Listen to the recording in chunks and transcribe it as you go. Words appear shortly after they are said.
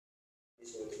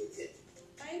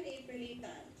I'm April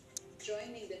Tan,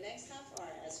 joining the next half hour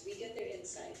as we get their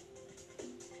insight.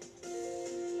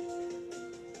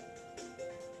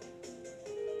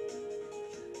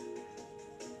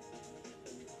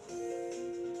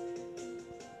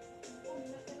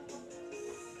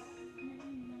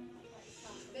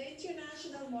 The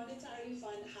International Monetary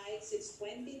Fund hikes its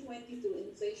 2022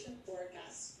 inflation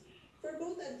forecast for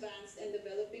both advanced and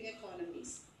developing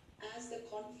economies as the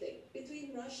conflict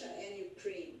between Russia and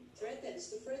Ukraine threatens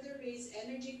to further raise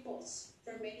energy costs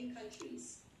for many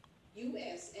countries.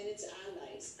 US and its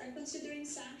allies are considering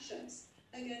sanctions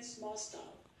against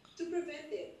Moscow to prevent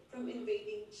it from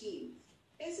invading Kyiv.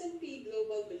 S&P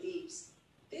Global believes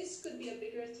this could be a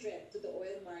bigger threat to the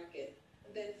oil market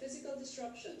than physical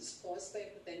disruptions caused by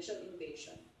a potential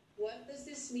invasion. What does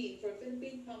this mean for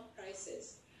Philippine pump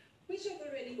prices, which have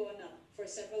already gone up for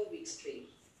several weeks straight?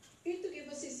 Here to give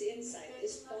us his insight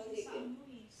is Paul Higgin.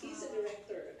 He's a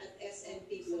director at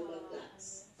S&P Global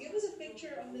Platts. Give us a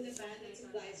picture of the demand and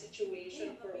supply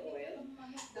situation for oil.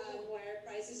 Why are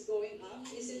prices going up?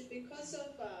 Is it because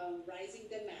of rising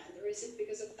demand, or is it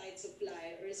because of tight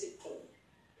supply, or is it both?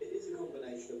 It is a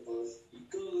combination of both. You've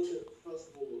got to look at